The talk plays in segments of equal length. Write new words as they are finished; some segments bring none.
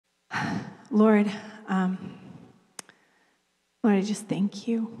Lord, Lord, I just thank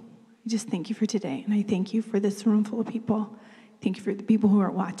you. I just thank you for today, and I thank you for this room full of people. Thank you for the people who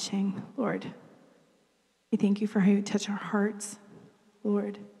are watching, Lord. I thank you for how you touch our hearts,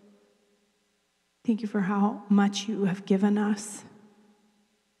 Lord. Thank you for how much you have given us.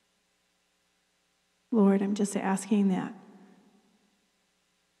 Lord, I'm just asking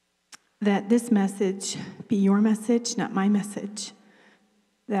that this message be your message, not my message.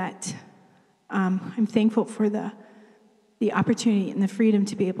 That I'm thankful for the opportunity and the freedom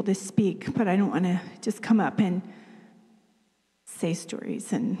to be able to speak, but I don't want to just come up and say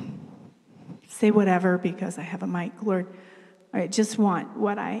stories and say whatever because I have a mic. Lord, I just want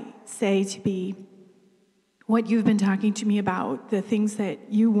what I say to be what you've been talking to me about, the things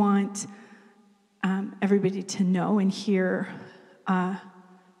that you want everybody to know and hear.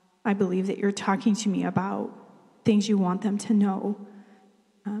 I believe that you're talking to me about things you want them to know,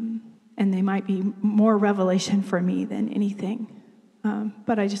 and they might be more revelation for me than anything.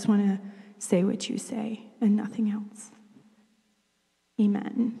 But I just want to say what you say and nothing else.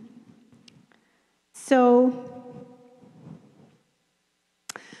 Amen. So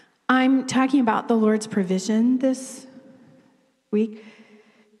I'm talking about the Lord's provision this week.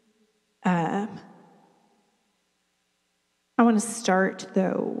 I want to start,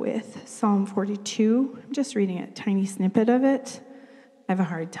 though, with Psalm 42. I'm just reading a tiny snippet of it. I have a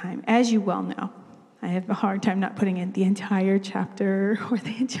hard time, as you well know. I have a hard time not putting in the entire chapter or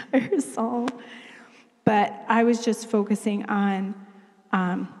the entire psalm. But I was just focusing on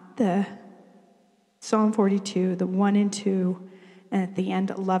the Psalm 42, the 1 and 2, and at the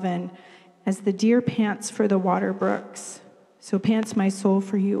end 11. As the deer pants for the water brooks, so pants my soul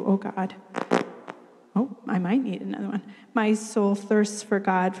for you, O God. Oh, I might need another one. My soul thirsts for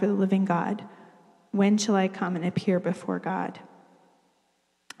God, for the living God. When shall I come and appear before God?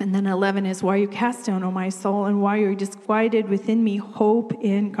 And then 11 is, why are you cast down, O my soul, and why are you disquieted within me? Hope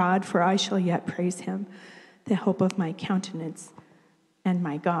in God, for I shall yet praise him, the hope of my countenance and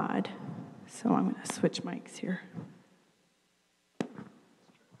my God. So I'm going to switch mics here.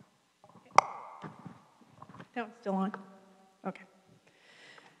 That one's still on? Okay.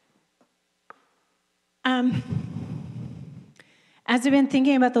 As I've been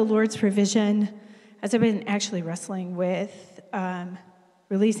thinking about the Lord's provision, as I've been actually wrestling with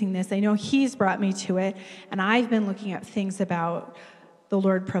releasing this, I know he's brought me to it, and I've been looking at things about the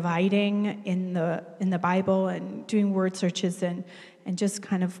Lord providing in the Bible and doing word searches and just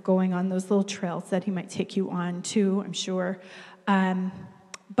kind of going on those little trails that he might take you on too, I'm sure.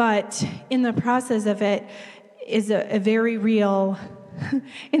 But in the process of it is a very real,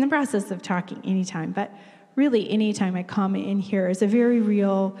 in the process of talking anytime, but really anytime I come in here is a very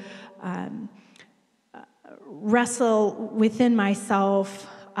real wrestle within myself,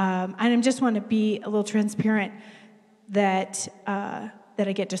 and I just want to be a little transparent that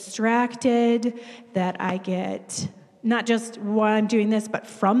I get distracted, that I get not just while I'm doing this, but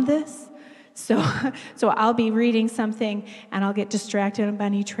from this. So I'll be reading something and I'll get distracted on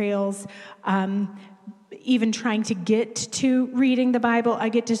bunny trails. Even trying to get to reading the Bible, I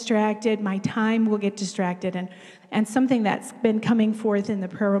get distracted. My time will get distracted. And something that's been coming forth in the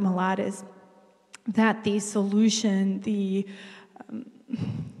prayer room a lot is that the solution, the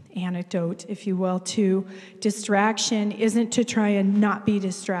antidote, if you will, to distraction isn't to try and not be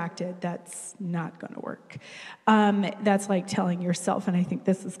distracted. That's not going to work. That's like telling yourself, and I think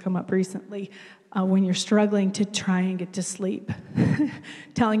this has come up recently, when you're struggling to try and get to sleep,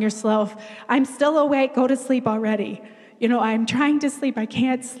 telling yourself, I'm still awake, go to sleep already. I'm trying to sleep, I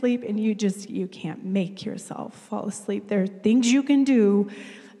can't sleep, and you can't make yourself fall asleep. There are things you can do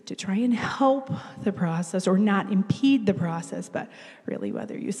to try and help the process or not impede the process, but really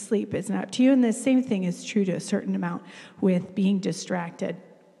whether you sleep is not up to you. And the same thing is true to a certain amount with being distracted.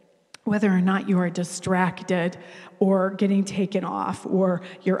 Whether or not you are distracted or getting taken off or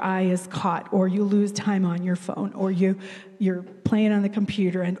your eye is caught or you lose time on your phone or you're playing on the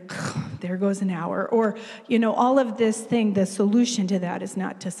computer and there goes an hour or, all of this thing, the solution to that is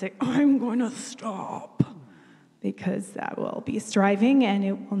not to say, I'm going to stop, because that will be striving and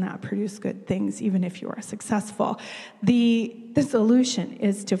it will not produce good things even if you are successful. The solution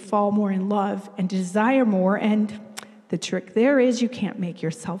is to fall more in love and desire more, and the trick there is you can't make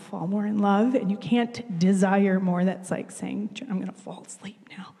yourself fall more in love and you can't desire more. That's like saying, I'm going to fall asleep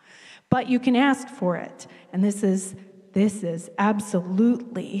now. But you can ask for it. And this is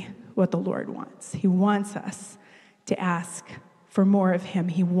absolutely what the Lord wants. He wants us to ask for more of him.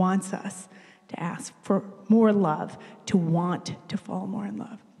 He wants us to ask for more love, to want to fall more in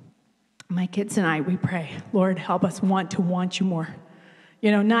love. My kids and I, we pray, Lord, help us want to want you more.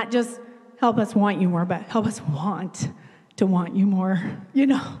 Not just help us want you more, but help us want to want you more.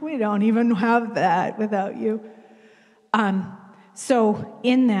 We don't even have that without you. So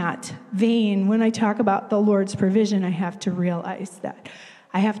in that vein, when I talk about the Lord's provision, I have to realize that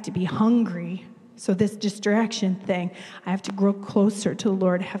I have to be hungry. So this distraction thing, I have to grow closer to the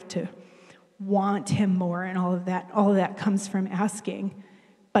Lord. I have to want him more, and all of that comes from asking.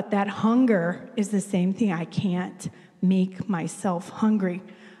 But that hunger is the same thing. I can't make myself hungry.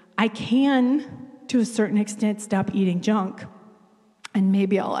 I can, to a certain extent, stop eating junk, and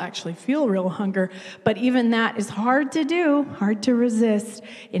maybe I'll actually feel real hunger. But even that is hard to do, hard to resist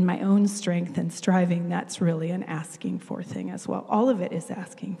in my own strength and striving. That's really an asking for thing as well. All of it is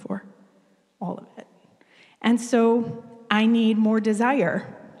asking for, all of it. And so I need more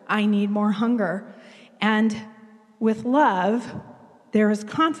desire. I need more hunger. And with love, there is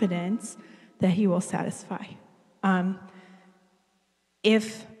confidence that he will satisfy.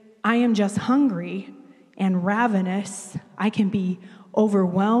 If I am just hungry and ravenous, I can be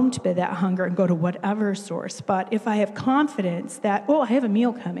overwhelmed by that hunger and go to whatever source. But if I have confidence that, I have a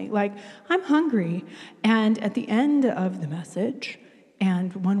meal coming, like I'm hungry, and at the end of the message,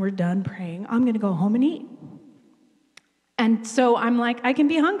 and when we're done praying, I'm going to go home and eat. And so I'm like, I can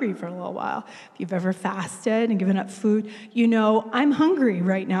be hungry for a little while. If you've ever fasted and given up food, I'm hungry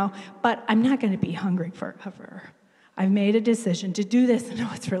right now, but I'm not going to be hungry forever. I've made a decision to do this. I know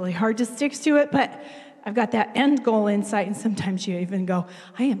it's really hard to stick to it, but I've got that end goal in sight, and sometimes you even go,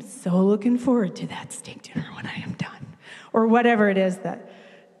 I am so looking forward to that steak dinner when I am done, or whatever it is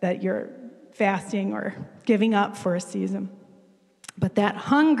that you're fasting or giving up for a season. But that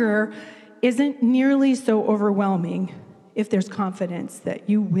hunger isn't nearly so overwhelming if there's confidence that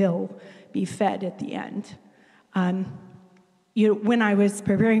you will be fed at the end. When I was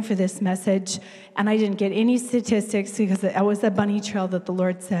preparing for this message, and I didn't get any statistics because that was the bunny trail that the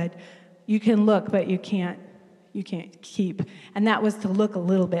Lord said, you can look, but you can't keep. And that was to look a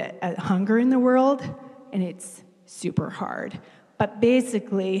little bit at hunger in the world, and it's super hard. But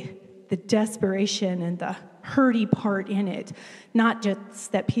basically, the desperation and the hurty part in it, not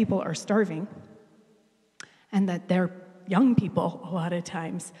just that people are starving, and that they're young people a lot of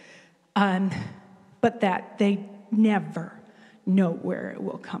times, but that they never know where it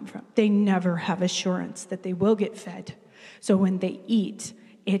will come from. They never have assurance that they will get fed. So when they eat,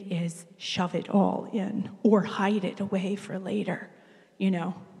 it is shove it all in or hide it away for later.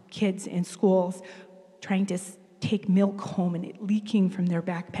 Kids in schools trying to take milk home and it leaking from their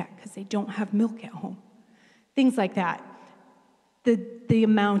backpack because they don't have milk at home. Things like that. The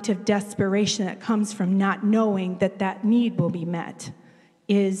amount of desperation that comes from not knowing that need will be met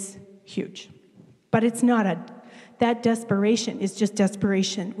is huge. But it's not that desperation is just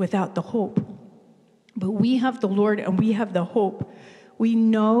desperation without the hope. But we have the Lord and we have the hope. We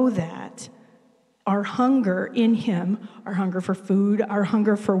know that our hunger in him, our hunger for food, our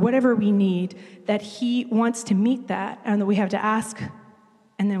hunger for whatever we need, that he wants to meet that, and that we have to ask,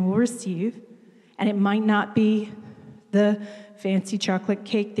 and then we'll receive. And it might not be the fancy chocolate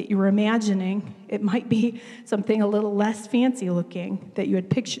cake that you were imagining. It might be something a little less fancy looking that you had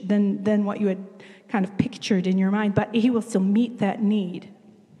pictured than what you had kind of pictured in your mind, but he will still meet that need.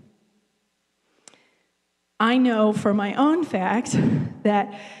 I know for my own fact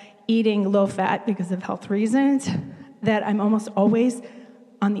that eating low fat because of health reasons, that I'm almost always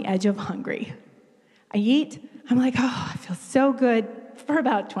on the edge of hungry. I eat, I'm like, I feel so good for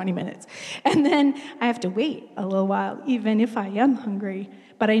about 20 minutes. And then I have to wait a little while, even if I am hungry.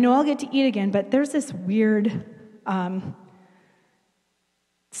 But I know I'll get to eat again. But there's this weird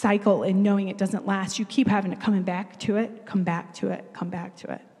cycle in knowing it doesn't last. You keep having to come back to it, come back to it, come back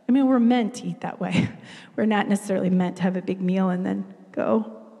to it. I mean, we're meant to eat that way. We're not necessarily meant to have a big meal and then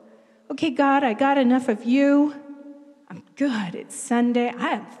go, okay, God, I got enough of you. I'm good. It's Sunday. I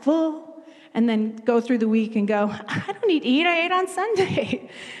am full. And then go through the week and go, I don't need to eat. I ate on Sunday.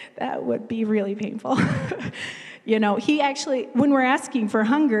 That would be really painful. He actually, when we're asking for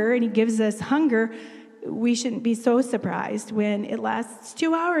hunger and he gives us hunger, we shouldn't be so surprised when it lasts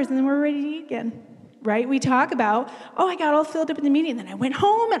 2 hours and then we're ready to eat again, right? We talk about, I got all filled up in the meeting, and then I went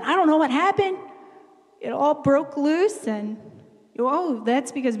home and I don't know what happened. It all broke loose, and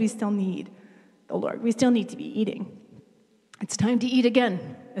that's because we still need the Lord. We still need to be eating. It's time to eat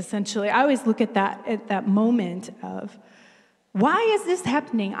again, essentially. I always look at that moment of, why is this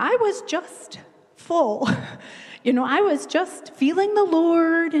happening? I was just full. I was just feeling the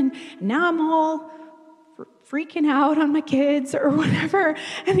Lord, and now I'm all freaking out on my kids or whatever.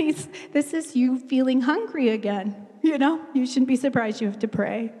 And this is you feeling hungry again. You shouldn't be surprised you have to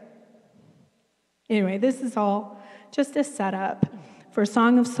pray. Anyway, this is all just a setup for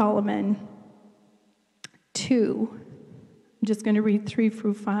Song of Solomon 2. I'm just going to read 3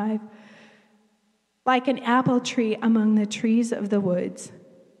 through 5. Like an apple tree among the trees of the woods,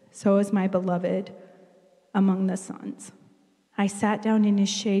 so is my beloved among the sons. I sat down in his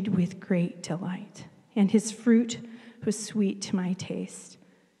shade with great delight, and his fruit was sweet to my taste.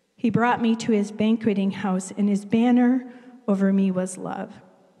 He brought me to his banqueting house, and his banner over me was love.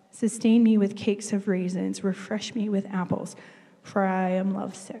 Sustain me with cakes of raisins, refresh me with apples, for I am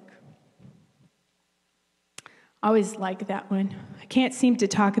lovesick. I always like that one. I can't seem to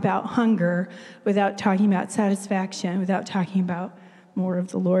talk about hunger without talking about satisfaction, without talking about more of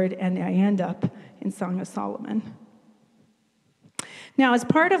the Lord, and I end up in Song of Solomon. Now, as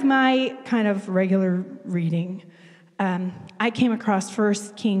part of my kind of regular reading, I came across 1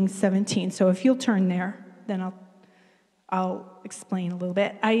 Kings 17. So if you'll turn there, then I'll explain a little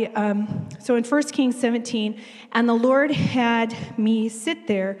bit. So in 1 Kings 17, and the Lord had me sit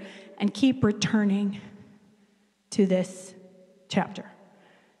there and keep returning to this chapter.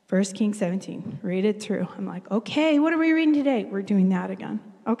 1 Kings 17, read it through. I'm like, okay, what are we reading today? We're doing that again.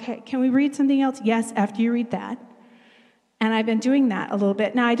 Okay, can we read something else? Yes, after you read that. And I've been doing that a little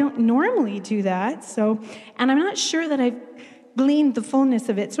bit. Now, I don't normally do that, and I'm not sure that I've gleaned the fullness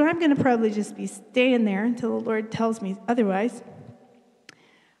of it, so I'm going to probably just be staying there until the Lord tells me otherwise.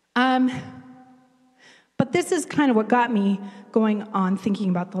 But this is kind of what got me going on thinking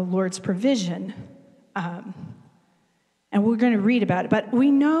about the Lord's provision. And we're going to read about it. But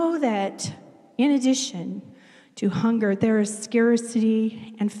we know that in addition to hunger, there is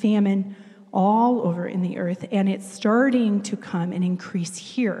scarcity and famine all over in the earth, and it's starting to come and increase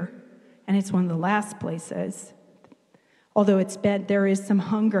here. And it's one of the last places. Although there is some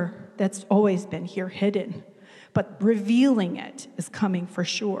hunger that's always been here hidden. But revealing it is coming for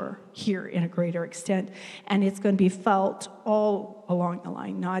sure here in a greater extent. And it's going to be felt all along the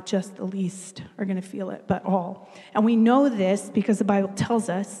line. Not just the least are going to feel it, but all. And we know this because the Bible tells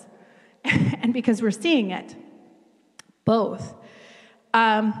us, and because we're seeing it. Both.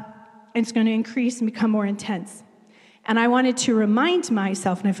 It's going to increase and become more intense. And I wanted to remind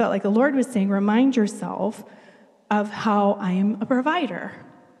myself, and I felt like the Lord was saying, remind yourself of how I am a provider.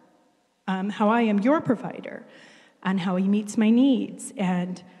 How I am your provider, and how he meets my needs,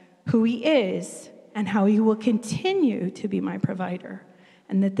 and who he is, and how he will continue to be my provider,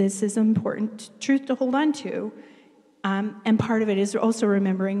 and that this is an important truth to hold on to. And part of it is also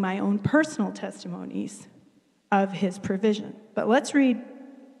remembering my own personal testimonies of his provision. But let's read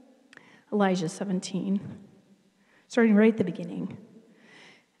Elijah 17, starting right at the beginning.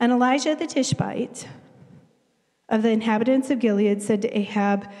 And Elijah the Tishbite of the inhabitants of Gilead said to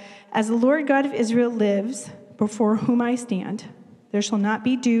Ahab, as the Lord God of Israel lives, before whom I stand, there shall not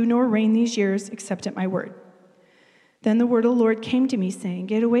be dew nor rain these years except at my word. Then the word of the Lord came to me, saying,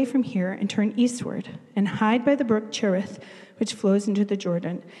 get away from here and turn eastward, and hide by the brook Cherith, which flows into the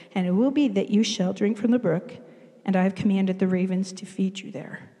Jordan. And it will be that you shall drink from the brook, and I have commanded the ravens to feed you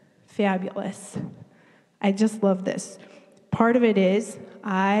there. Fabulous. I just love this. Part of it is,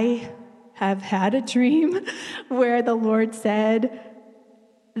 I have had a dream where the Lord said,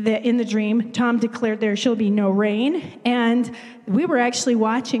 that in the dream, Tom declared there shall be no rain, and we were actually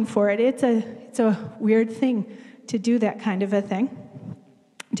watching for it. It's a weird thing to do that kind of a thing,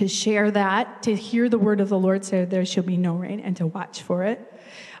 to share that, to hear the word of the Lord say there shall be no rain, and to watch for it.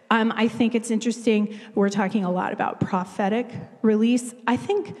 I think it's interesting. We're talking a lot about prophetic release. I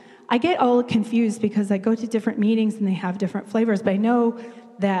think I get all confused because I go to different meetings and they have different flavors, but I know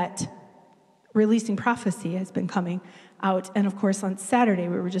that releasing prophecy has been coming out. And of course, on Saturday,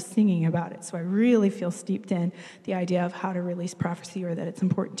 we were just singing about it. So I really feel steeped in the idea of how to release prophecy, or that it's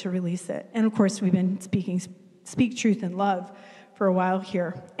important to release it. And of course, we've been speak truth in love for a while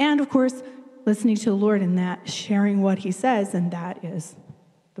here. And of course, listening to the Lord in that, sharing what he says, and that is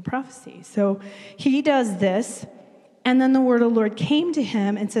the prophecy. So he does this, and then the word of the Lord came to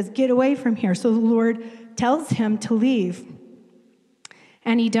him and says, get away from here. So the Lord tells him to leave.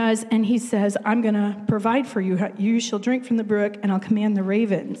 And he does, and he says, I'm going to provide for you. You shall drink from the brook, and I'll command the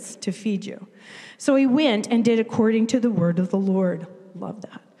ravens to feed you. So he went and did according to the word of the Lord. Love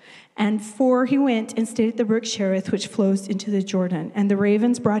that. And he went and stayed at the brook Cherith, which flows into the Jordan. And the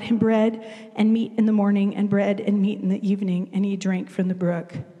ravens brought him bread and meat in the morning, and bread and meat in the evening, and he drank from the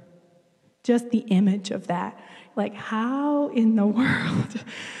brook. Just the image of that. Like, how in the world?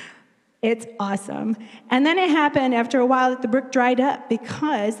 It's awesome. And then it happened after a while that the brook dried up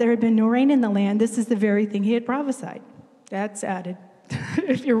because there had been no rain in the land. This is the very thing he had prophesied. That's added.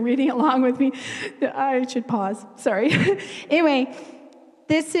 If you're reading along with me, I should pause. Sorry. Anyway,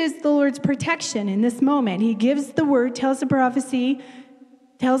 this is the Lord's protection in this moment. He gives the word, tells the prophecy,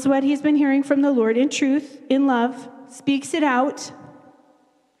 tells what he's been hearing from the Lord in truth, in love, speaks it out.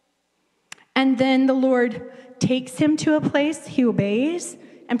 And then the Lord takes him to a place, he obeys,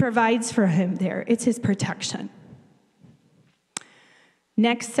 and provides for him there. It's his protection.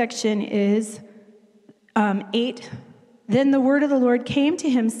 Next section is 8. Then the word of the Lord came to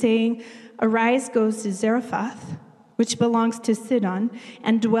him, saying, Arise, go to Zarephath, which belongs to Sidon,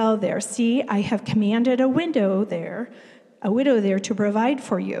 and dwell there. See, I have commanded a widow there to provide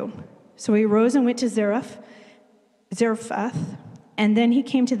for you. So he rose and went to Zarephath, and then he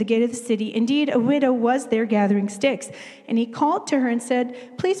came to the gate of the city. Indeed, a widow was there gathering sticks, and he called to her and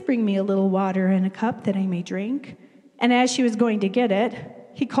said, Please bring me a little water in a cup that I may drink. And as she was going to get it,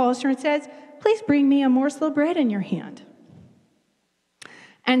 he calls to her and says, Please bring me a morsel of bread in your hand.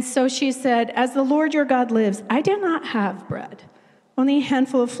 And so she said, As the Lord your God lives, I do not have bread, only a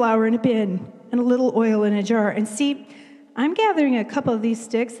handful of flour in a bin and a little oil in a jar. And see, I'm gathering a couple of these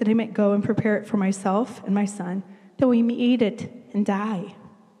sticks that I might go and prepare it for myself and my son, that we may eat it and die.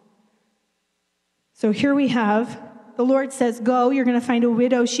 So here we have, the Lord says, Go, you're going to find a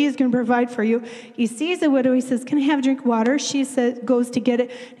widow. She is going to provide for you. He sees a widow. He says, Can I have a drink of water? She says, goes to get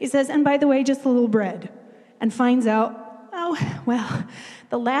it. He says, and by the way, just a little bread. And finds out, oh, well,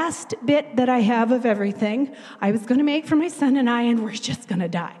 the last bit that I have of everything, I was going to make for my son and I, and we're just going to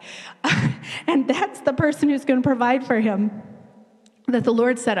die. And that's the person who's going to provide for him, that the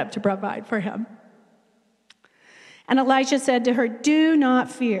Lord set up to provide for him. And Elijah said to her, Do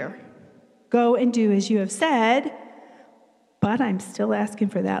not fear. Go and do as you have said, but I'm still asking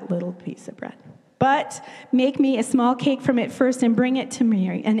for that little piece of bread. But make me a small cake from it first and bring it to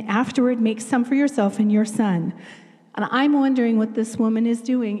me, and afterward make some for yourself and your son. And I'm wondering what this woman is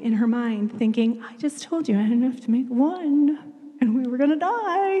doing in her mind, thinking, I just told you I had enough to make one, and we were going to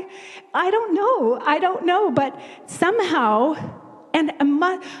die. I don't know, but somehow... And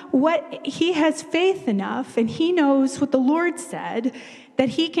what he has faith enough, and he knows what the Lord said, that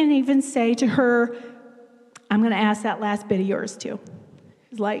he can even say to her, I'm going to ask that last bit of yours too.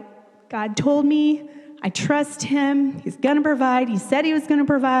 He's like, God told me, I trust him, he's going to provide, he said he was going to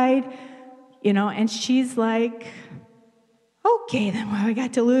provide, and she's like, okay, then what have I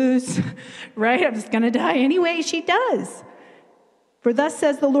got to lose, right? I'm just going to die anyway. She does. For thus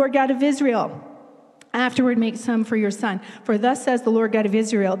says the Lord God of Israel, afterward make some for your son. For thus says the Lord God of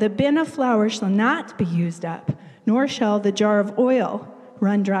Israel, the bin of flour shall not be used up, nor shall the jar of oil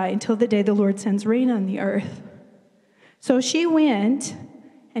run dry until the day the Lord sends rain on the earth. So she went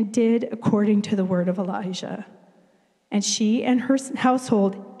and did according to the word of Elijah. And she and her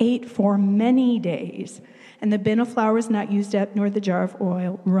household ate for many days. And the bin of flour was not used up, nor the jar of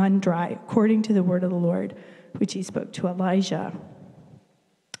oil run dry, according to the word of the Lord, which he spoke to Elijah.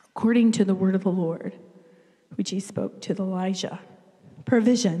 According to the word of the Lord, which he spoke to Elijah.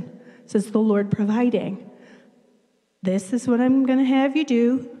 Provision, says the Lord providing. This is what I'm going to have you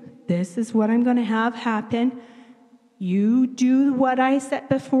do. This is what I'm going to have happen. You do what I set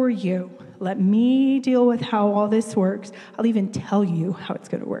before you. Let me deal with how all this works. I'll even tell you how it's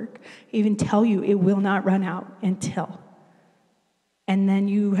going to work. Even tell you it will not run out until. And then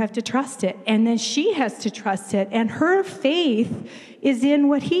you have to trust it. And then she has to trust it. And her faith is in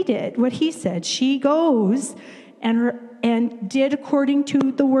what he did, what he said. She goes and did according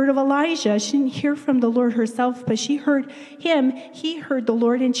to the word of Elijah. She didn't hear from the Lord herself, but she heard him. He heard the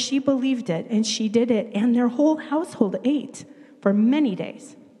Lord, and she believed it, and she did it. And their whole household ate for many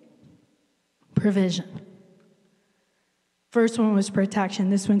days. Provision. First one was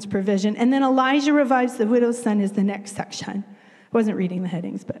protection. This one's provision. And then Elijah revives the widow's son is the next section. I wasn't reading the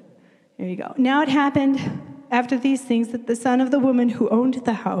headings, but here you go. Now it happened after these things that the son of the woman who owned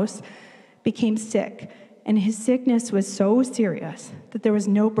the house became sick, and his sickness was so serious that there was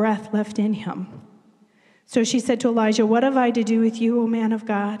no breath left in him. So she said to Elijah, What have I to do with you, O man of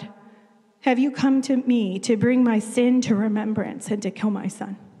God? Have you come to me to bring my sin to remembrance and to kill my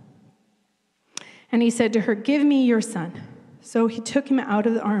son? And he said to her, Give me your son. So he took him out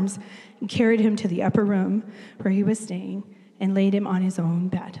of the arms and carried him to the upper room where he was staying, and laid him on his own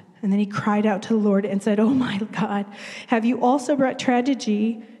bed. And then he cried out to the Lord and said, Oh my God, have you also brought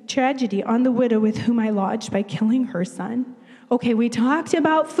tragedy on the widow with whom I lodged by killing her son? Okay, we talked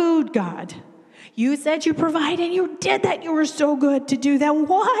about food, God. You said you provide, and you did that. You were so good to do that.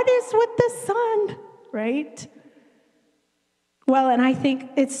 What is with the son, right? Well, and I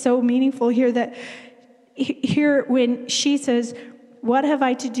think it's so meaningful here that here when she says, What have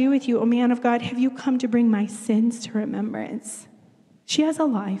I to do with you, O man of God? Have you come to bring my sins to remembrance? She has a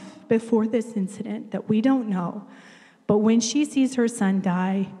life before this incident that we don't know. But when she sees her son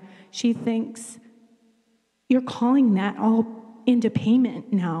die, she thinks, You're calling that all into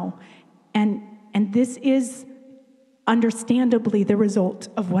payment now. And this is understandably the result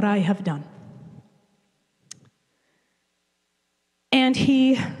of what I have done. And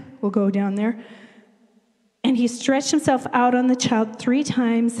he will go down there. And he stretched himself out on the child 3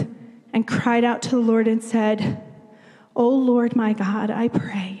 times and cried out to the Lord and said, "O Lord my God, I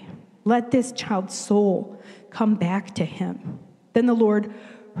pray, let this child's soul come back to him." Then the Lord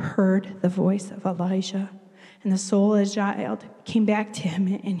heard the voice of Elijah, and the soul of the child came back to him,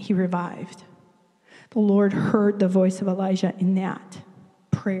 and he revived. The Lord heard the voice of Elijah in that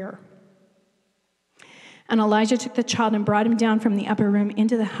prayer. And Elijah took the child and brought him down from the upper room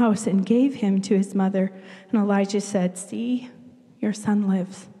into the house and gave him to his mother. And Elijah said, "See, your son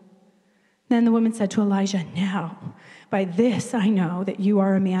lives." Then the woman said to Elijah, "Now, by this I know that you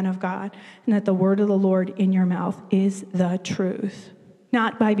are a man of God, and that the word of the Lord in your mouth is the truth."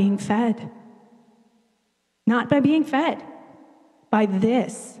 Not by being fed. Not by being fed. By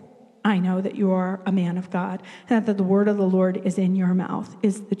this I know that you are a man of God, and that the word of the Lord is in your mouth,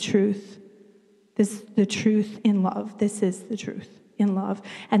 is the truth. This is the truth in love. This is the truth in love.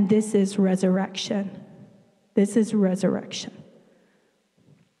 And this is resurrection. This is resurrection.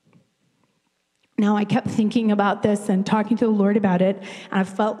 Now, I kept thinking about this and talking to the Lord about it, and I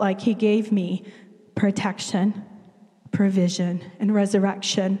felt like he gave me protection, provision, and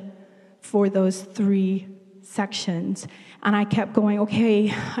resurrection for those 3 sections. And I kept going,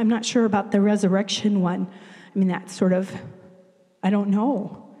 okay, I'm not sure about the resurrection one. I mean, that's sort of, I don't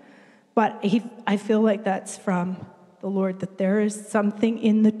know. But I feel like that's from the Lord, that there is something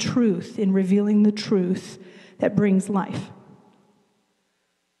in the truth, in revealing the truth, that brings life.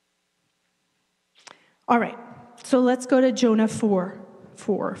 All right, so let's go to Jonah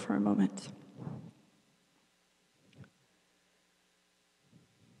 4:4 for a moment.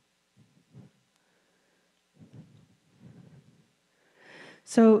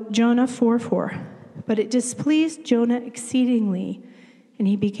 So Jonah 4:4. But it displeased Jonah exceedingly, and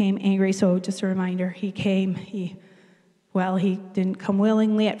he became angry. So just a reminder, he didn't come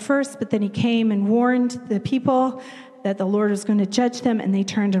willingly at first, but then he came and warned the people that the Lord was going to judge them, and they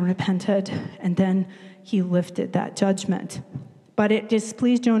turned and repented, and then he lifted that judgment. But it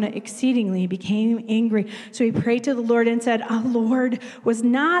displeased Jonah exceedingly, became angry. So he prayed to the Lord and said, "Oh, Lord, was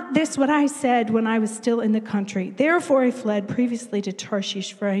not this what I said when I was still in the country? Therefore I fled previously to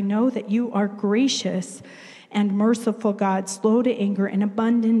Tarshish, for I know that you are gracious and merciful God, slow to anger and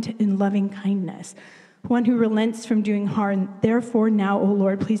abundant in loving kindness, one who relents from doing harm. Therefore now, O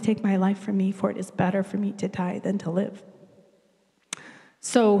Lord, please take my life from me, for it is better for me to die than to live."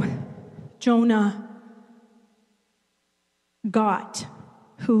 So Jonah got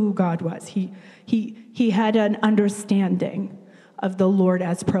who God was. He had an understanding of the Lord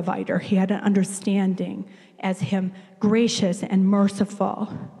as provider. He had an understanding as him gracious and merciful,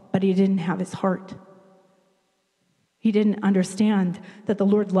 but he didn't have his heart. He didn't understand that the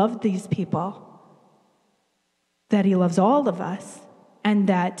Lord loved these people, that he loves all of us, and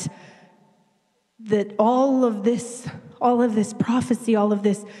that all of this prophecy, all of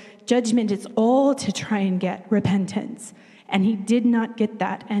this judgment, it's all to try and get repentance. And he did not get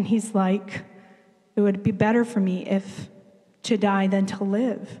that. And he's like, it would be better for me if to die than to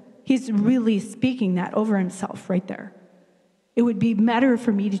live. He's really speaking that over himself right there. It would be better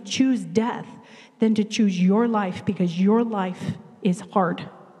for me to choose death than to choose your life, because your life is hard.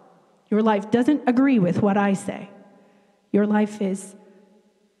 Your life doesn't agree with what I say. Your life is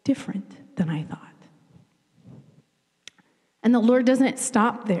different than I thought. And the Lord doesn't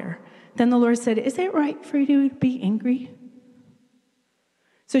stop there. Then the Lord said, "Is it right for you to be angry?"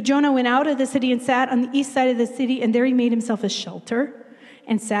 So Jonah went out of the city and sat on the east side of the city, and there he made himself a shelter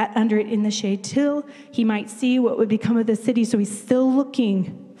and sat under it in the shade till he might see what would become of the city. So he's still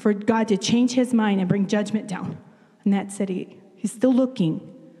looking for God to change his mind and bring judgment down in that city. He's still looking.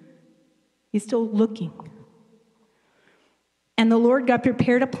 He's still looking. And the Lord God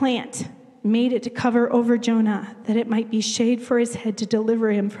prepared a plant, made it to cover over Jonah, that it might be shade for his head to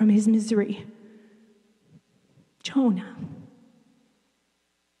deliver him from his misery. Jonah,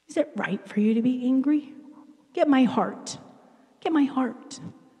 is it right for you to be angry? Get my heart. Get my heart.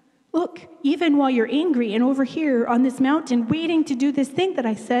 Look, even while you're angry and over here on this mountain waiting to do this thing that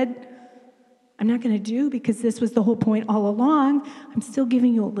I said I'm not going to do, because this was the whole point all along, I'm still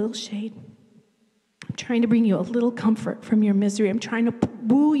giving you a little shade. I'm trying to bring you a little comfort from your misery. I'm trying to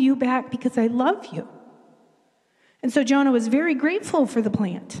woo you back because I love you. And so Jonah was very grateful for the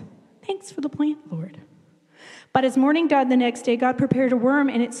plant. Thanks for the plant, Lord. But as morning dawned the next day, God prepared a worm,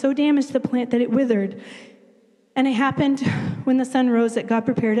 and it so damaged the plant that it withered. And it happened when the sun rose that God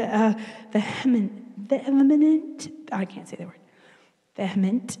prepared a vehement, I can't say the word,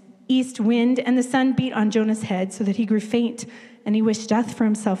 vehement east wind, and the sun beat on Jonah's head so that he grew faint, and he wished death for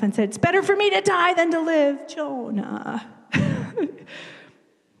himself and said, "It's better for me to die than to live." Jonah.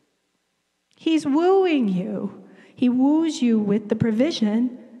 He's wooing you. He woos you with the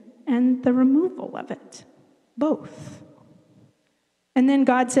provision and the removal of it, both. And then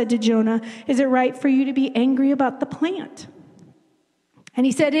God said to Jonah, "Is it right for you to be angry about the plant?" And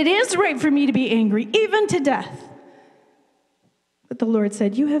he said, "It is right for me to be angry, even to death." But the Lord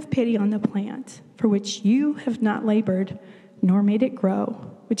said, "You have pity on the plant for which you have not labored, nor made it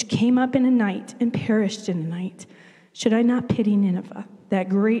grow, which came up in a night and perished in a night. Should I not pity Nineveh, that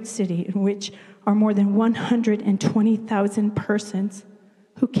great city in which are more than 120,000 persons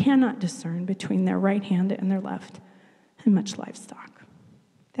who cannot discern between their right hand and their left, and much livestock?"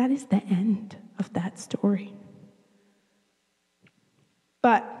 That is the end of that story.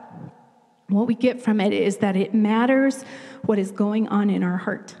 But what we get from it is that it matters what is going on in our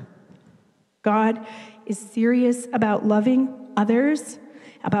heart. God is serious about loving others,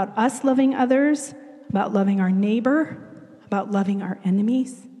 about us loving others, about loving our neighbor, about loving our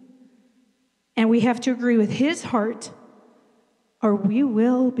enemies. And we have to agree with his heart, or we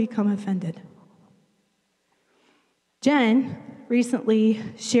will become offended. Jen recently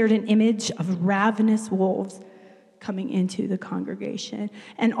shared an image of ravenous wolves coming into the congregation,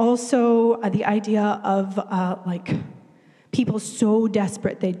 and also the idea of people so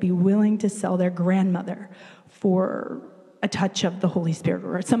desperate they'd be willing to sell their grandmother for a touch of the Holy Spirit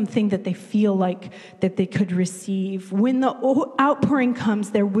or something that they feel like that they could receive. When the outpouring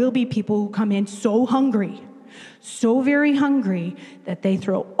comes, there will be people who come in so hungry, so very hungry, that they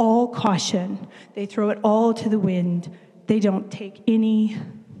throw all caution. They throw it all to the wind. They don't take any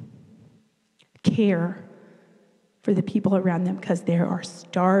care for the people around them because they are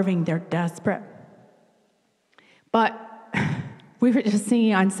starving. They're desperate. But we were just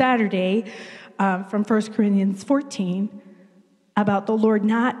singing on Saturday from 1 Corinthians 14 about the Lord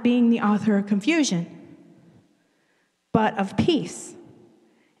not being the author of confusion, but of peace.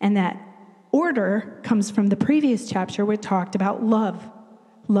 And that order comes from the previous chapter where it talked about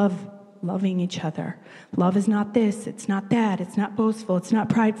loving each other. Love is not this, it's not that, it's not boastful, it's not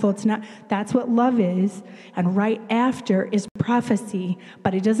prideful, that's what love is. And right after is prophecy,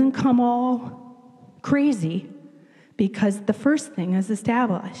 but it doesn't come all crazy because the first thing is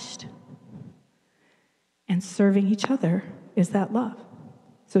established. And serving each other is that love.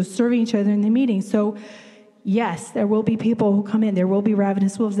 So serving each other in the meeting. So yes, there will be people who come in. There will be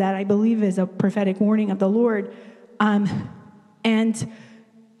ravenous wolves. That I believe is a prophetic warning of the Lord. And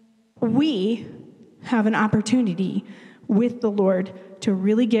we have an opportunity with the Lord to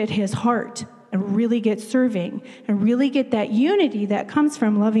really get his heart and really get serving and really get that unity that comes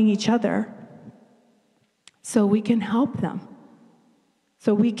from loving each other so we can help them.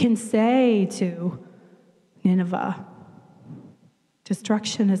 So we can say to Nineveh,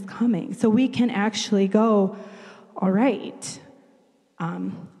 destruction is coming. So we can actually go, all right,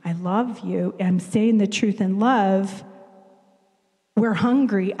 I love you. I'm saying the truth in love. We're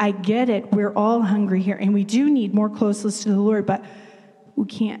hungry. I get it. We're all hungry here. And we do need more closeness to the Lord, but we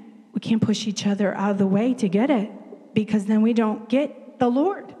can't push each other out of the way to get it, because then we don't get the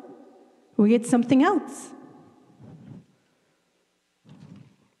Lord. We get something else.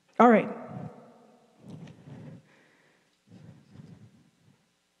 All right.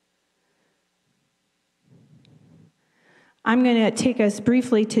 I'm going to take us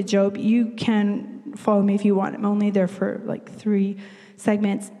briefly to Job. You can follow me if you want. I'm only there for like 3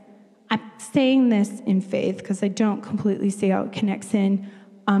 segments. I'm saying this in faith because I don't completely see how it connects in.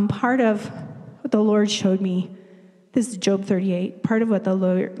 Part of what the Lord showed me, this is Job 38, part of what the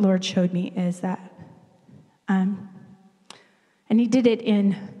Lord showed me is that, and he did it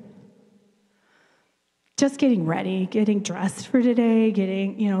in just getting ready, getting dressed for today,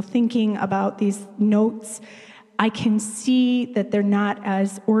 thinking about these notes. I can see that they're not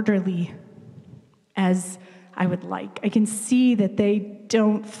as orderly as I would like. I can see that they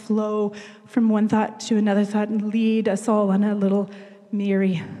don't flow from one thought to another thought and lead us all on a little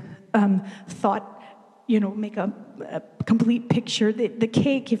merry thought, make a complete picture. The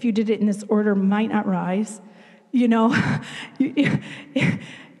cake, if you did it in this order, might not rise, that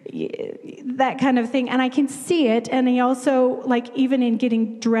kind of thing. And I can see it. And he also, even in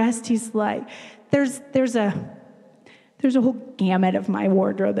getting dressed, he's like, there's a whole gamut of my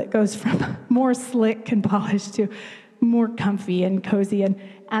wardrobe that goes from more slick and polished to more comfy and cozy. And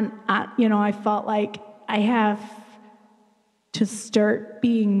I felt like I have to start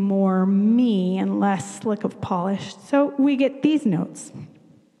being more me and less slick of polished. So we get these notes.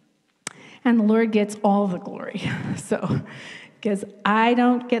 And the Lord gets all the glory. So because I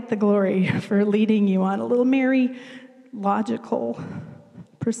don't get the glory for leading you on a little merry, logical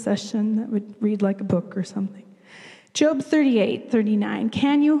procession that would read like a book or something. Job 38:39.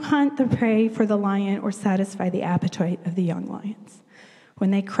 Can you hunt the prey for the lion or satisfy the appetite of the young lions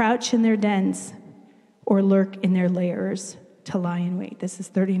when they crouch in their dens or lurk in their lairs to lie in wait? This is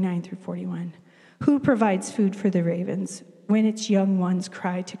 39 through 41. Who provides food for the ravens when its young ones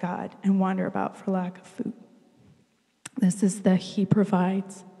cry to God and wander about for lack of food? This is the He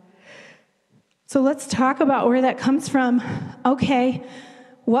provides. So let's talk about where that comes from. Okay,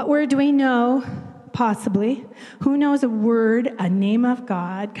 what word do we know? Possibly. Who knows a word, a name of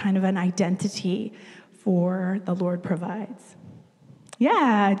God, kind of an identity for the Lord provides?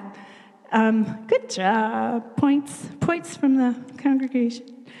 Yeah, good job. Points from the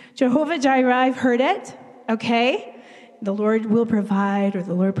congregation. Jehovah Jireh, I've heard it. Okay, the Lord will provide, or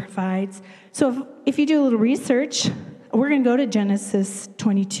the Lord provides. So if you do a little research, we're going to go to Genesis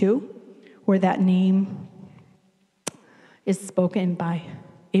 22, where that name is spoken by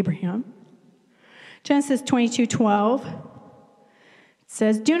Abraham. Genesis 22:12, it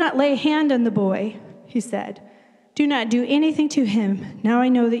says, do not lay a hand on the boy, he said. Do not do anything to him. Now I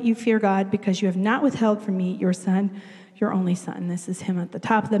know that you fear God because you have not withheld from me your son, your only son. This is him at the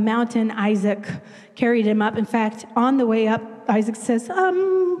top of the mountain. Isaac carried him up. In fact, on the way up, Isaac says,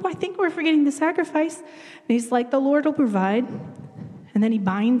 I think we're forgetting the sacrifice. And he's like, the Lord will provide. And then he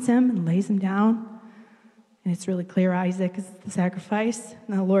binds him and lays him down. And it's really clear Isaac is the sacrifice.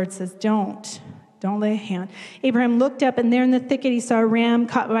 And the Lord says, don't lay a hand. Abraham looked up, and there in the thicket he saw a ram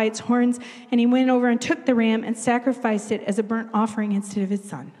caught by its horns, and he went over and took the ram and sacrificed it as a burnt offering instead of his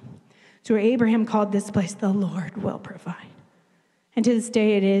son. So Abraham called this place, the Lord will provide. And to this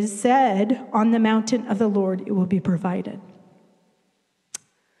day it is said, on the mountain of the Lord it will be provided.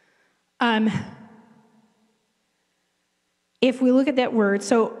 If we look at that word,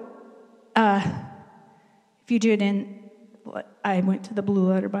 so if you do it in, I went to the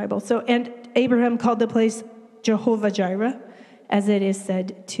Blue Letter Bible. So, and Abraham called the place Jehovah Jireh, as it is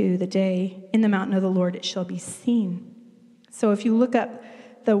said to the day, in the mountain of the Lord it shall be seen. So if you look up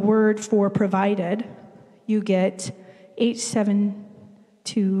the word for provided, you get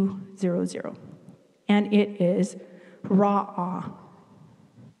H7200. And it is Ra'ah.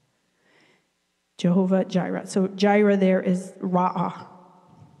 Jehovah Jireh. So Jireh there is Ra'ah,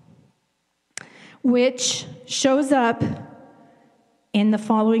 which shows up in the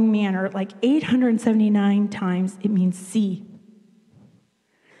following manner, like 879 times it means see.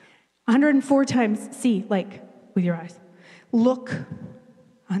 104 times see, like with your eyes. Look,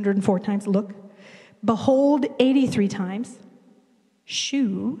 104 times look. Behold, 83 times.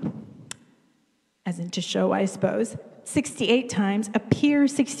 Shew, as in to show, I suppose. 68 times. Appear,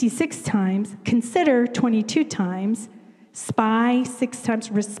 66 times. Consider, 22 times. Spy, 6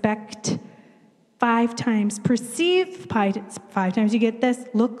 times. Respect, 5 times. Perceive, 5 times. You get this?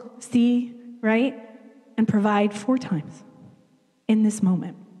 Look, see, right? And provide 4 times in this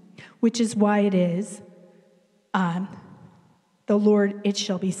moment, which is why it is the Lord, it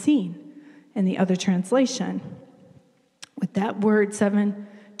shall be seen. In the other translation, with that word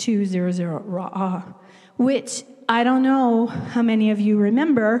 7200, Ra'ah, which I don't know how many of you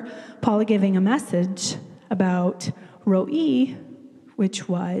remember Paul giving a message about Ro'i, which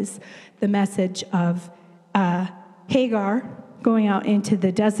was the message of Hagar going out into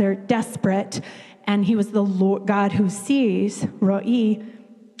the desert desperate, and he was the Lord God who sees, Ro'i.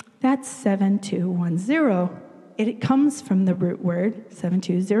 That's 7210. It comes from the root word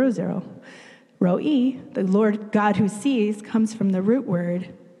 7200. Ro'i, the Lord God who sees, comes from the root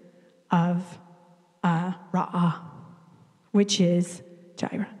word of Ra'ah, which is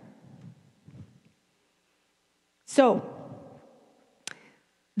Jireh. So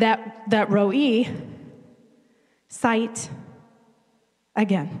that Ro'i, sight,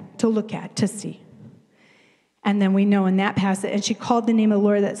 again, to look at, to see. And then we know in that passage, and she called the name of the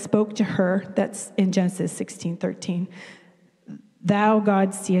Lord that spoke to her, that's in Genesis 16:13. Thou,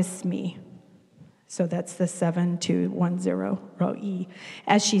 God, seest me. So that's the 7210, Ro'i.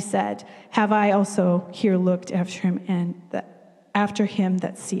 As she said, have I also here looked after him, and after him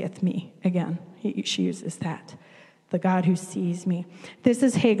that seeth me. Again, she uses that. The God who sees me. This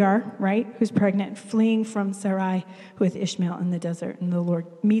is Hagar, right, who's pregnant, fleeing from Sarai with Ishmael in the desert, and the Lord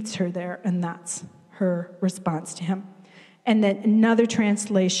meets her there, and that's her response to him. And then another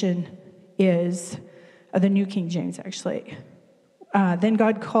translation is the New King James, actually. Then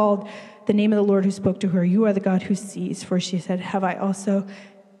God called the name of the Lord who spoke to her, you are the God who sees. For she said, have I also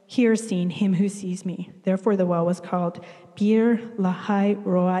here seen him who sees me? Therefore the well was called Bir Lahai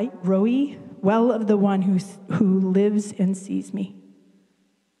Roi, well of the one who lives and sees me.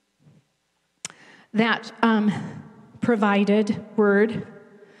 That provided word,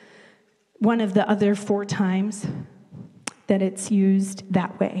 one of the other 4 times that it's used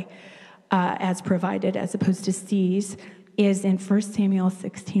that way, as provided as opposed to sees, is in 1 Samuel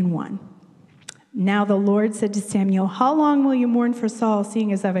 16:1. Now the Lord said to Samuel, how long will you mourn for Saul,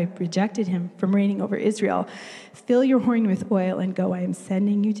 seeing as I have rejected him from reigning over Israel? Fill your horn with oil and go. I am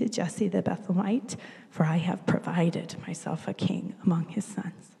sending you to Jesse the Bethlehemite, for I have provided myself a king among his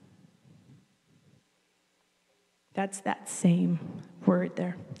sons. That's that same word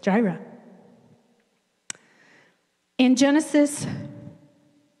there, Jireh. In Genesis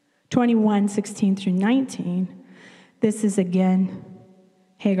 21:16 through 19, this is again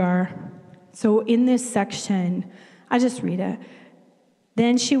Hagar. So in this section, I just read it.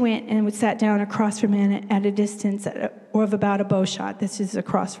 Then she went and sat down across from him at a distance of about a bow shot. This is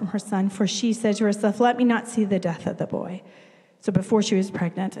across from her son. For she said to herself, let me not see the death of the boy. So before she was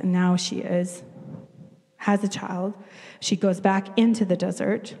pregnant, and now she has a child, she goes back into the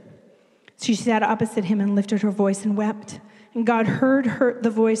desert. She sat opposite him and lifted her voice and wept. And God heard the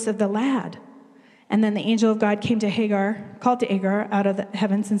voice of the lad. And then the angel of God called to Hagar out of the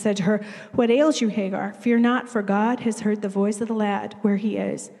heavens and said to her, what ails you, Hagar? Fear not, for God has heard the voice of the lad where he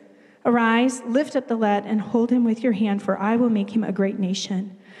is. Arise, lift up the lad and hold him with your hand, for I will make him a great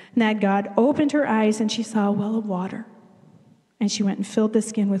nation. And that God opened her eyes, and she saw a well of water. And she went and filled the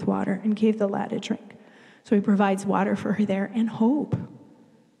skin with water and gave the lad a drink. So he provides water for her there and hope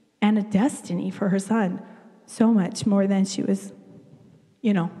and a destiny for her son. So much more than she was,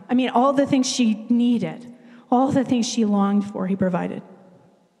 all the things she needed, all the things she longed for, he provided.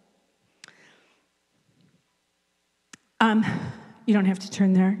 You don't have to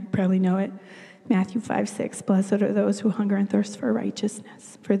turn there. You probably know it. Matthew 5:6, blessed are those who hunger and thirst for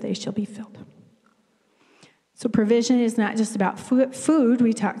righteousness, for they shall be filled. So provision is not just about food.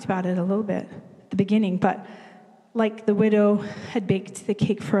 We talked about it a little bit at the beginning, but like the widow had baked the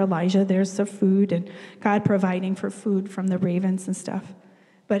cake for Elijah, there's the food, and God providing for food from the ravens and stuff,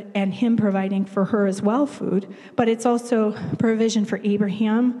 and him providing for her as well food. But it's also provision for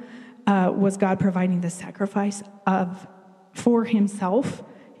Abraham, was God providing the sacrifice for himself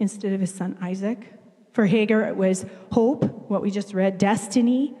instead of his son Isaac. For Hagar, it was hope, what we just read,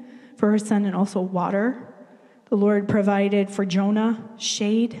 destiny for her son, and also water. The Lord provided for Jonah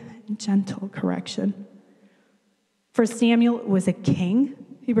shade and gentle correction. For Samuel, it was a king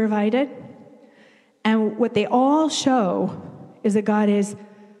he provided. And what they all show is that God is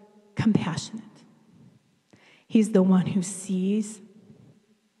compassionate. He's the one who sees,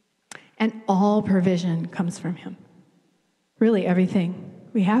 and all provision comes from him. Really, everything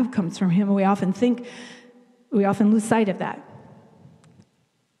we have comes from him, and we often lose sight of that.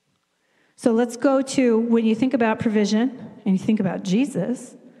 So let's go to, when you think about provision and you think about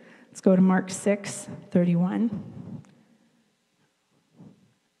Jesus, let's go to Mark 6:31.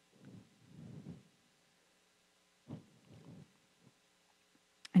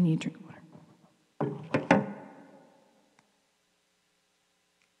 I need a drink of water.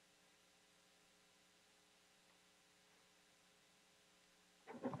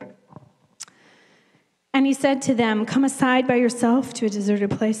 And he said to them, come aside by yourself to a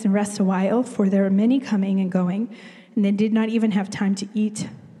deserted place and rest a while, for there are many coming and going, and they did not even have time to eat.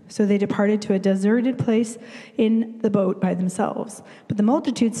 So they departed to a deserted place in the boat by themselves. But the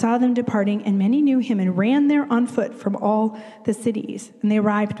multitude saw them departing, and many knew him and ran there on foot from all the cities. And they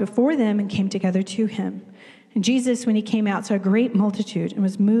arrived before them and came together to him. And Jesus, when he came out, saw a great multitude and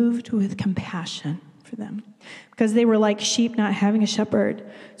was moved with compassion for them, because they were like sheep not having a shepherd.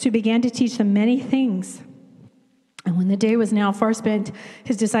 So he began to teach them many things. And when the day was now far spent,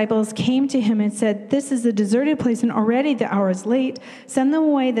 his disciples came to him and said, this is a deserted place, and already the hour is late. Send them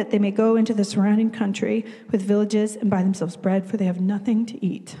away that they may go into the surrounding country with villages and buy themselves bread, for they have nothing to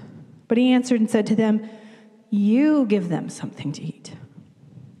eat. But he answered and said to them, you give them something to eat.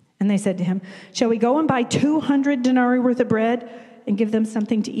 And they said to him, shall we go and buy 200 denarii worth of bread and give them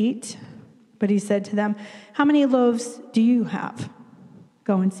something to eat? But he said to them, how many loaves do you have?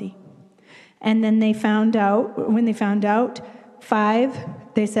 Go and see. And then when they found out 5,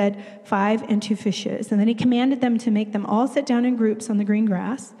 they said 5 and 2 fishes. And then he commanded them to make them all sit down in groups on the green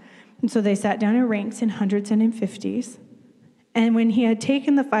grass. And so they sat down in ranks in hundreds and in 50s. And when he had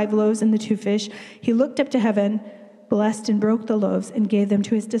taken the 5 loaves and the 2 fish, he looked up to heaven, blessed and broke the loaves, and gave them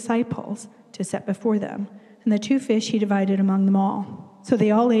to his disciples to set before them. And the 2 fish he divided among them all. So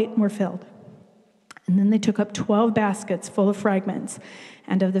they all ate and were filled. And then they took up 12 baskets full of fragments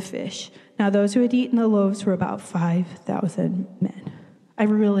and of the fish. Now those who had eaten the loaves were about 5,000 men. I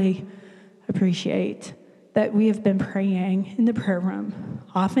really appreciate that we have been praying in the prayer room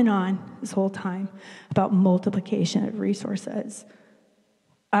off and on this whole time about multiplication of resources.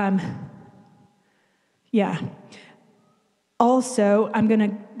 Also, I'm going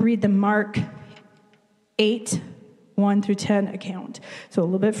to read the Mark 8, 1 through 10 account. So a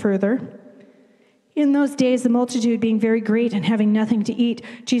little bit further. In those days, the multitude being very great and having nothing to eat,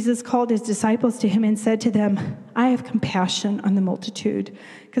 Jesus called his disciples to him and said to them, I have compassion on the multitude,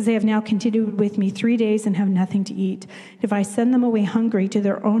 because they have now continued with me 3 days and have nothing to eat. If I send them away hungry to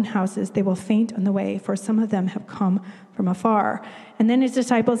their own houses, they will faint on the way, for some of them have come from afar. And then his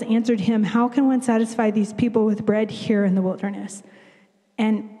disciples answered him, how can one satisfy these people with bread here in the wilderness?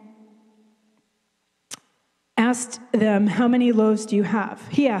 And asked them, how many loaves do you have?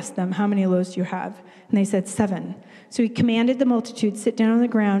 He asked them, how many loaves do you have? And they said, 7. So he commanded the multitude, sit down on the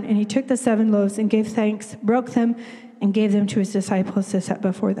ground, and he took the 7 loaves and gave thanks, broke them, and gave them to his disciples to set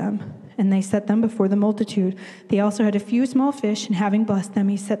before them. And they set them before the multitude. They also had a few small fish, and having blessed them,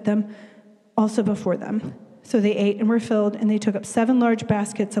 he set them also before them. So they ate and were filled, and they took up 7 large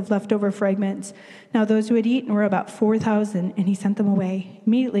baskets of leftover fragments. Now those who had eaten were about 4,000, and he sent them away.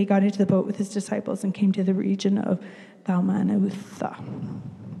 Immediately got into the boat with his disciples and came to the region of Kalamazoo.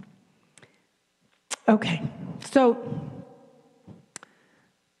 Okay, so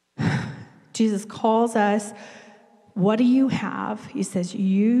Jesus calls us, what do you have? He says,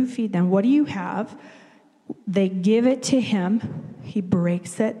 you feed them. What do you have? They give it to him. He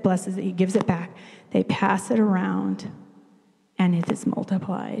breaks it, blesses it, he gives it back. They pass it around, and it is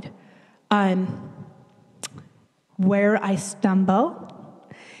multiplied. Where I stumble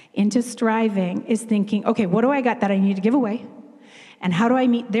into striving is thinking, okay, what do I got that I need to give away? And how do I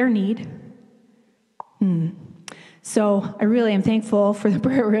meet their need? So I really am thankful for the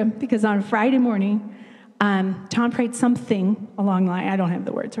prayer room, because on Friday morning, Tom prayed something along the line, I don't have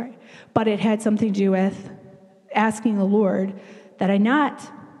the words right, but it had something to do with asking the Lord that I not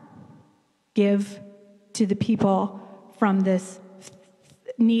give to the people from this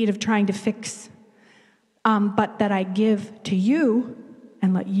need of trying to fix, but that I give to you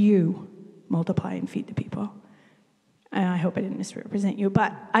and let you multiply and feed the people. I hope I didn't misrepresent you,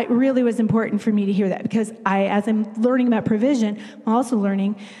 but it really was important for me to hear that, because as I'm learning about provision, I'm also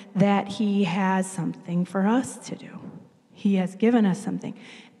learning that he has something for us to do. He has given us something.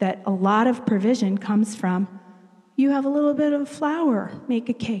 That a lot of provision comes from, you have a little bit of flour, make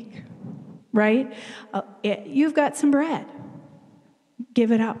a cake, right? You've got some bread,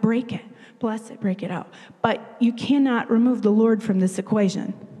 give it out, break it, bless it, break it out. But you cannot remove the Lord from this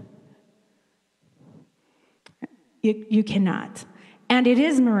equation. You cannot. And it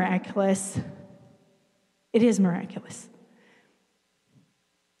is miraculous. It is miraculous.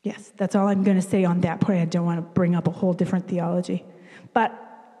 Yes, that's all I'm going to say on that point. I don't want to bring up a whole different theology. But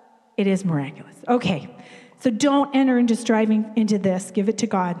it is miraculous. Okay, so don't enter into striving into this. Give it to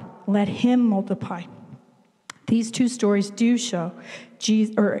God. Let him multiply. These two stories do show,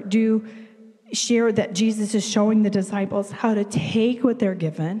 do share that Jesus is showing the disciples how to take what they're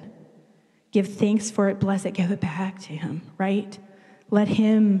given, give thanks for it, bless it, give it back to him, right? Let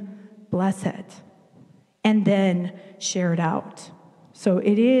him bless it, and then share it out. So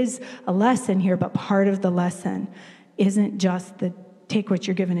it is a lesson here, but part of the lesson isn't just the take what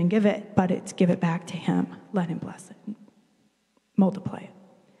you're given and give it, but it's give it back to him, let him bless it, multiply it.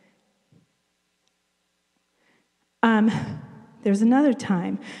 There's another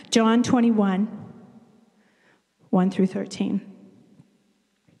time, John 21, 1 through 13.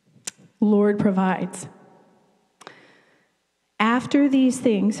 Lord provides. After these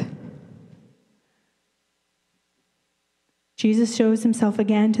things, Jesus shows himself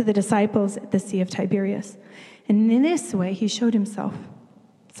again to the disciples at the Sea of Tiberias. And in this way, he showed himself.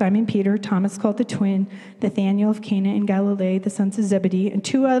 Simon Peter, Thomas called the twin, Nathanael of Cana in Galilee, the sons of Zebedee, and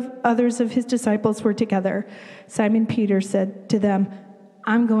two others of his disciples were together. Simon Peter said to them,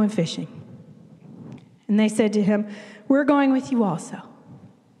 I'm going fishing. And they said to him, we're going with you also.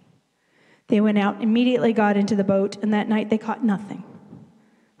 They went out and immediately got into the boat, and that night they caught nothing.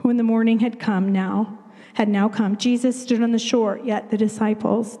 When the morning had now come, Jesus stood on the shore, yet the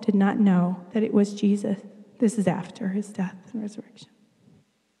disciples did not know that it was Jesus. This is after his death and resurrection.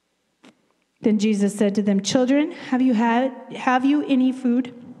 Then Jesus said to them, children, have you any food?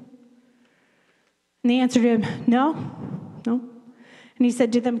 And they answered him, no. And he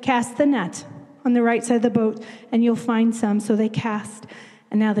said to them, cast the net on the right side of the boat, and you'll find some. So they cast,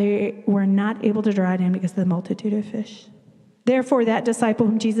 and now they were not able to draw it in because of the multitude of fish. Therefore, that disciple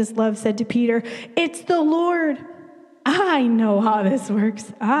whom Jesus loved said to Peter, it's the Lord. I know how this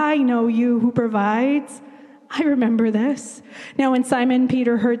works. I know you who provides. I remember this. Now when Simon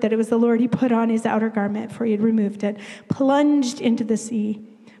Peter heard that it was the Lord, he put on his outer garment, for he had removed it, plunged into the sea.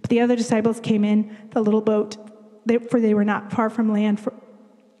 But the other disciples came in the little boat, for they were not far from land,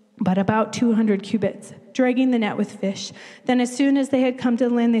 but about 200 cubits, dragging the net with fish. Then as soon as they had come to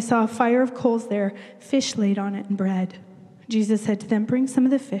the land, they saw a fire of coals there, fish laid on it and bread. Jesus said to them, "Bring some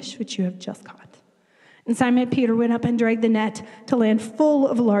of the fish which you have just caught." And Simon Peter went up and dragged the net to land full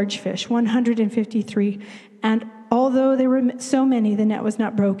of large fish, 153. And although there were so many, the net was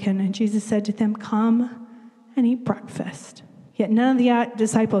not broken. And Jesus said to them, "Come and eat breakfast." Yet none of the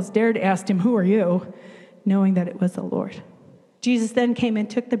disciples dared ask him, "Who are you?" knowing that it was the Lord. Jesus then came and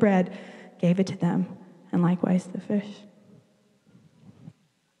took the bread, gave it to them, and likewise the fish.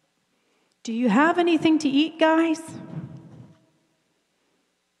 Do you have anything to eat, guys?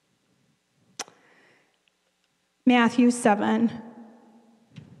 Matthew 7.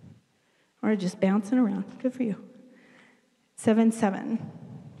 We're just bouncing around. Good for you. 7:7.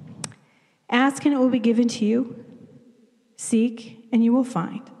 Ask and it will be given to you. Seek and you will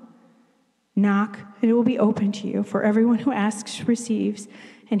find. Knock and it will be opened to you. For everyone who asks receives,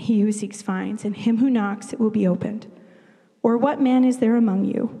 and he who seeks finds, and him who knocks it will be opened. Or what man is there among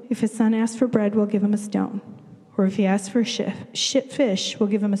you? If his son asks for bread, we'll give him a stone. Or if he asks for fish, we'll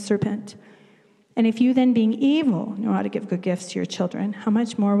give him a serpent. And if you then, being evil, know how to give good gifts to your children, how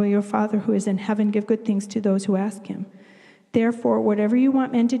much more will your Father who is in heaven give good things to those who ask him? Therefore, whatever you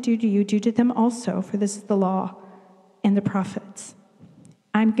want men to do to you, do to them also, for this is the law and the prophets.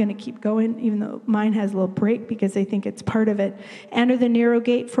 I'm going to keep going, even though mine has a little break, because I think it's part of it. Enter the narrow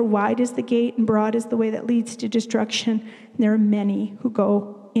gate, for wide is the gate and broad is the way that leads to destruction. And there are many who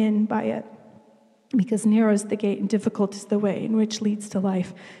go in by it. Because narrow is the gate and difficult is the way in which leads to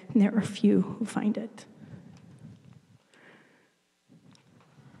life, and there are few who find it.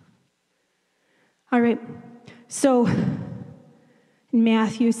 All right, so in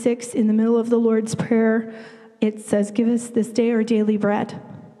Matthew 6, in the middle of the Lord's Prayer, it says, "Give us this day our daily bread."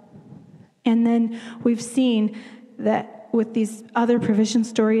 And then we've seen that with these other provision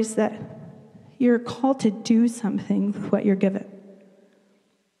stories that you're called to do something with what you're given.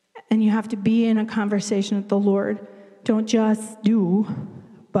 And you have to be in a conversation with the Lord. Don't just do,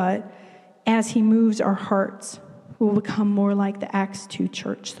 but as he moves our hearts, we'll become more like the Acts 2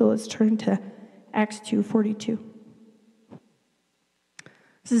 church. So let's turn to Acts 2:42.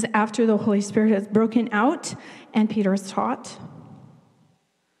 This is after the Holy Spirit has broken out and Peter is taught.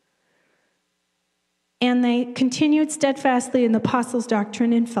 And they continued steadfastly in the apostles'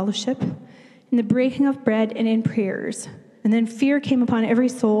 doctrine and fellowship, in the breaking of bread and in prayers. And then fear came upon every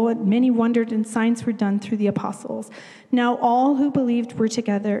soul, and many wondered, and signs were done through the apostles. Now all who believed were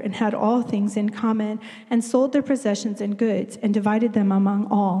together and had all things in common, and sold their possessions and goods, and divided them among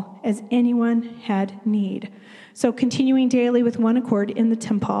all, as anyone had need. So continuing daily with one accord in the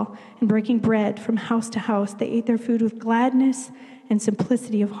temple, and breaking bread from house to house, they ate their food with gladness and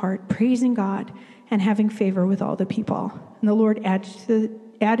simplicity of heart, praising God and having favor with all the people. And the Lord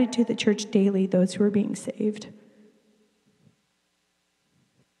added to the church daily those who were being saved.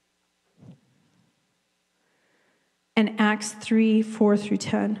 And Acts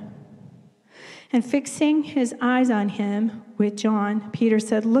 3:4-10. And fixing his eyes on him with John, Peter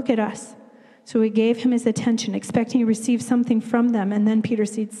said, "Look at us." So he gave him his attention, expecting to receive something from them. And then Peter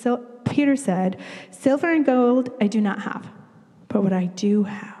said, "Silver and gold I do not have, but what I do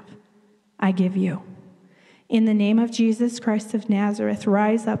have, I give you. In the name of Jesus Christ of Nazareth,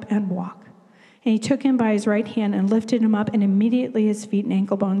 rise up and walk." And he took him by his right hand and lifted him up, and immediately his feet and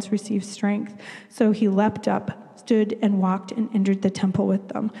ankle bones received strength. So he leapt up, stood and walked, and entered the temple with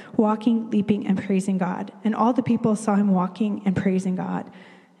them, walking, leaping, and praising God. And all the people saw him walking and praising God.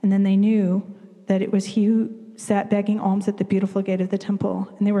 And then they knew that it was he who sat begging alms at the beautiful gate of the temple,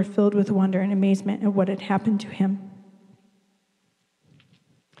 and they were filled with wonder and amazement at what had happened to him.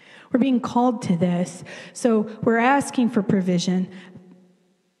 We're being called to this, so we're asking for provision,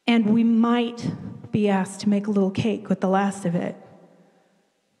 and we might be asked to make a little cake with the last of it.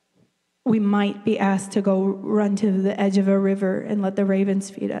 We might be asked to go run to the edge of a river and let the ravens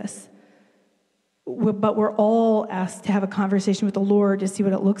feed us. But we're all asked to have a conversation with the Lord to see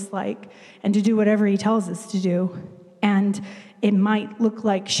what it looks like and to do whatever he tells us to do. And it might look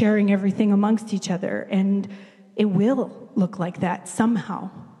like sharing everything amongst each other, and it will look like that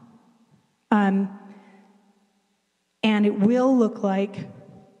somehow. And it will look like,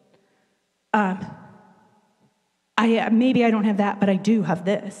 maybe I don't have that, but I do have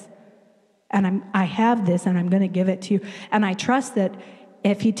this. And I have this, and I'm going to give it to you. And I trust that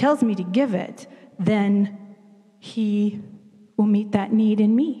if he tells me to give it, then he will meet that need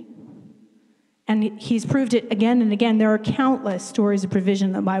in me. And he's proved it again and again. There are countless stories of provision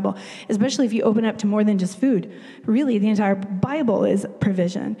in the Bible, especially if you open up to more than just food. Really, the entire Bible is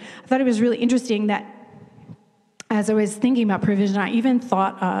provision. I thought it was really interesting that as I was thinking about provision, I even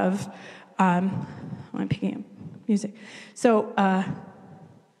thought of, I'm picking up music. So,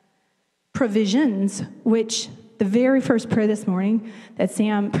 provisions, which the very first prayer this morning that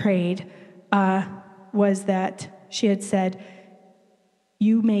Sam prayed was that she had said,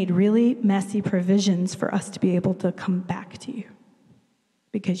 you made really messy provisions for us to be able to come back to you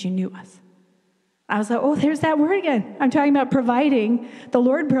because you knew us. I was like, oh, there's that word again. I'm talking about providing, the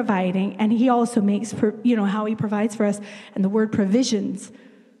Lord providing, and he also makes, how he provides for us. And the word provisions,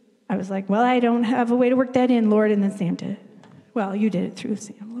 I was like, well, I don't have a way to work that in, Lord. And then Sam did it. Well, you did it through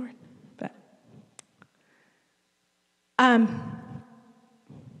Sam, Lord. But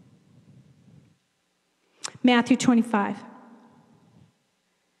Matthew 25:19.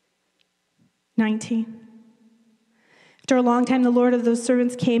 After a long time, the Lord of those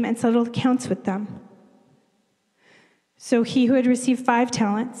servants came and settled accounts with them. So he who had received 5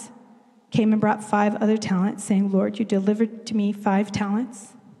 talents came and brought 5 other talents, saying, Lord, you delivered to me 5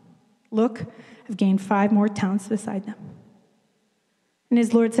 talents. Look, I've gained 5 more talents beside them. And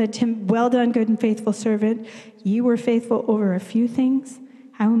his Lord said to him, well done, good and faithful servant. You were faithful over a few things.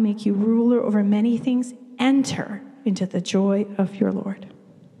 I will make you ruler over many things. Enter into the joy of your Lord.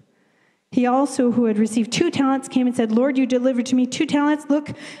 He also, who had received 2 talents, came and said, Lord, you delivered to me 2 talents.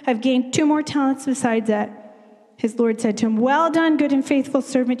 Look, I've gained 2 more talents besides that. His Lord said to him, well done, good and faithful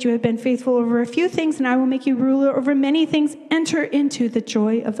servant. You have been faithful over a few things, and I will make you ruler over many things. Enter into the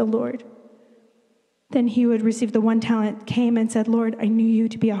joy of the Lord. Then he who had received the 1 talent came and said, Lord, I knew you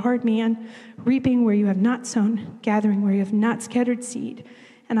to be a hard man, reaping where you have not sown, gathering where you have not scattered seed.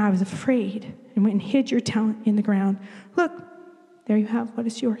 And I was afraid and went and hid your talent in the ground. Look, there you have what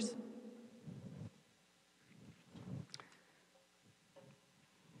is yours.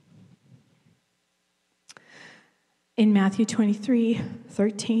 In Matthew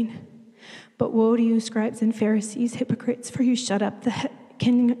 23:13, but woe to you, scribes and Pharisees, hypocrites, for you shut up the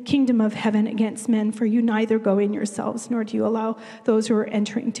kingdom of heaven against men, for you neither go in yourselves, nor do you allow those who are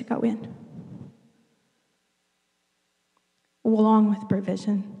entering to go in. Along with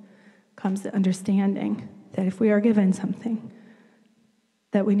provision comes the understanding that if we are given something,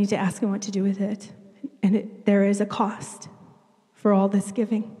 that we need to ask him what to do with it. And there is a cost for all this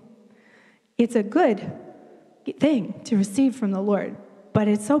giving. It's a good thing to receive from the Lord, but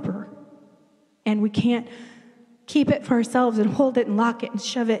it's sober. And we can't keep it for ourselves and hold it and lock it and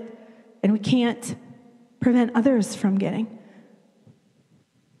shove it, and we can't prevent others from getting.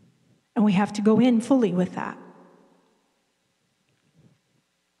 And we have to go in fully with that.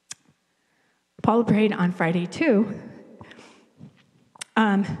 Paul prayed on Friday too.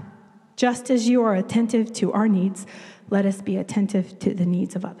 Just as you are attentive to our needs, let us be attentive to the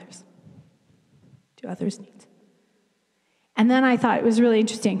needs of others, to others' needs. And then I thought it was really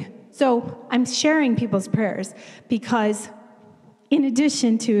interesting. So I'm sharing people's prayers because in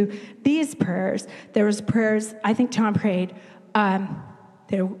addition to these prayers, there was prayers I think Tom prayed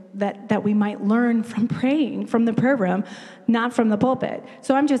that we might learn from praying from the prayer room, not from the pulpit.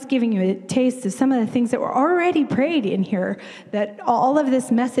 So I'm just giving you a taste of some of the things that were already prayed in here, that all of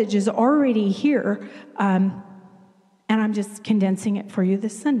this message is already here, and I'm just condensing it for you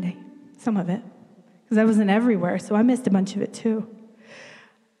this Sunday, some of it. Because I wasn't everywhere, so I missed a bunch of it too.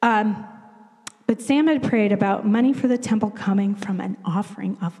 But Sam had prayed about money for the temple coming from an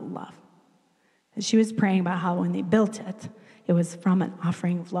offering of love. And she was praying about how when they built it, it was from an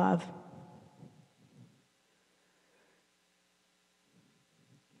offering of love.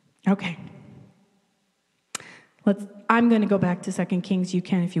 Okay. I'm going to go back to 2 Kings. You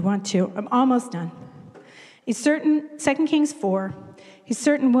can if you want to. I'm almost done. 2 Kings 4, a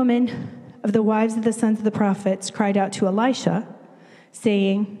certain woman of the wives of the sons of the prophets cried out to Elisha,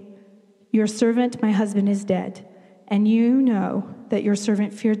 saying, your servant, my husband, is dead, and you know that your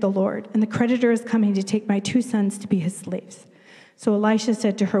servant feared the Lord, and the creditor is coming to take my 2 sons to be his slaves. So Elisha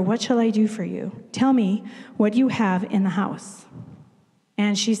said to her, what shall I do for you? Tell me what you have in the house.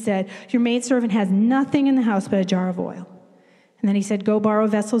 And she said, your maidservant has nothing in the house but a jar of oil. And then he said, go borrow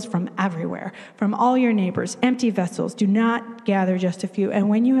vessels from everywhere, from all your neighbors, empty vessels. Do not gather just a few. And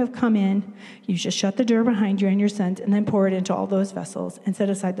when you have come in, you shall shut the door behind you and your sons, and then pour it into all those vessels and set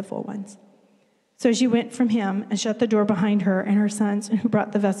aside the full ones. So she went from him and shut the door behind her and her sons, and who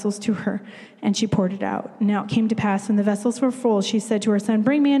brought the vessels to her, and she poured it out. Now it came to pass, when the vessels were full, she said to her son,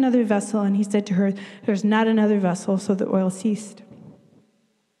 bring me another vessel. And he said to her, there's not another vessel. So the oil ceased.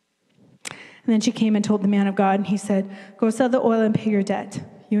 And then she came and told the man of God, and he said, go sell the oil and pay your debt,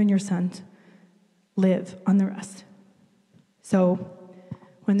 you and your sons. live on the rest. So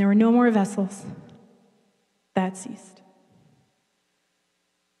when there were no more vessels, that ceased.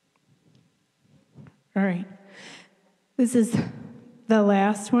 All right. This is the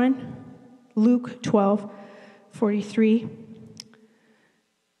last one. Luke 12:43.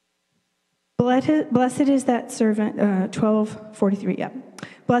 Blessed is that servant, 12:43, yeah.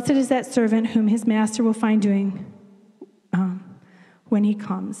 Blessed is that servant whom his master will find doing when he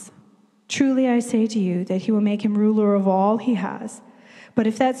comes. Truly I say to you that he will make him ruler of all he has. But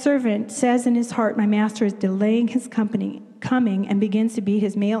if that servant says in his heart, my master is delaying his coming, and begins to beat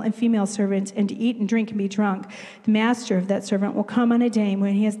his male and female servants, and to eat and drink and be drunk, the master of that servant will come on a day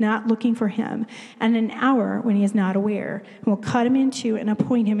when he is not looking for him, and an hour when he is not aware, and will cut him in two and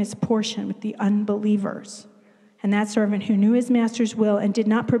appoint him his portion with the unbelievers. And that servant who knew his master's will and did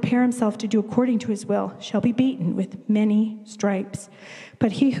not prepare himself to do according to his will shall be beaten with many stripes.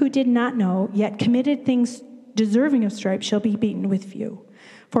 But he who did not know, yet committed things deserving of stripes, shall be beaten with few.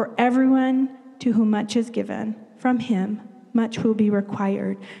 For everyone to whom much is given, from him much will be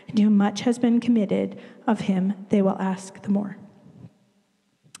required, and to whom much has been committed, of him they will ask the more.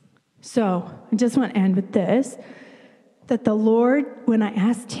 So I just want to end with this, that the Lord, when I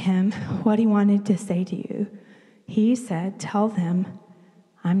asked him what he wanted to say to you, he said, tell them,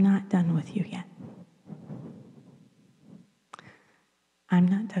 I'm not done with you yet. I'm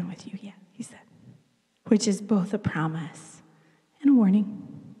not done with you yet, he said, which is both a promise and a warning,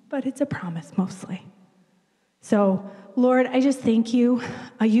 but it's a promise mostly. So, Lord, I just thank you.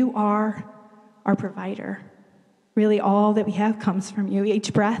 You are our provider. Really, all that we have comes from you.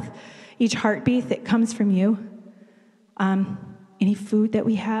 Each breath, each heartbeat that comes from you. Any food that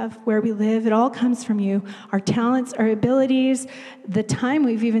we have, where we live, it all comes from you. Our talents, our abilities, the time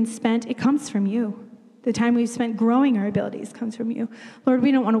we've even spent, it comes from you. The time we've spent growing our abilities comes from you. Lord,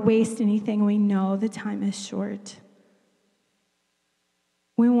 we don't want to waste anything. We know the time is short.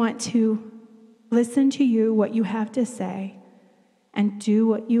 We want to listen to you, what you have to say, and do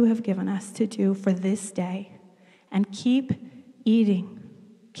what you have given us to do for this day. And keep eating,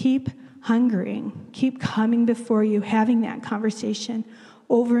 keep hungering, keep coming before you, having that conversation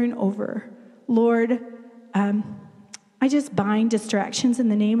over and over. Lord, I just bind distractions in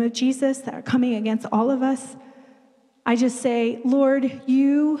the name of Jesus that are coming against all of us. I just say, Lord,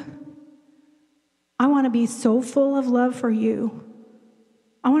 I want to be so full of love for you.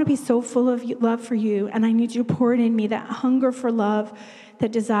 I want to be so full of love for you, and I need you to pour it in me, that hunger for love,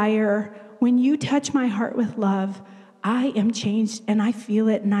 that desire. When you touch my heart with love, I am changed, and I feel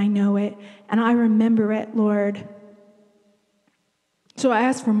it, and I know it, and I remember it, Lord. So I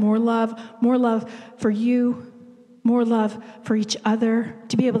ask for more love for you, more love for each other,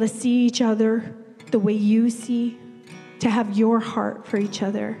 to be able to see each other the way you see, to have your heart for each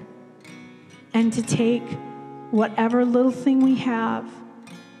other, and to take whatever little thing we have,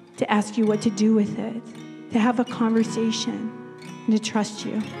 to ask you what to do with it, to have a conversation, and to trust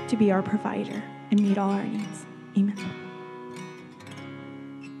you to be our provider and meet all our needs. Amen.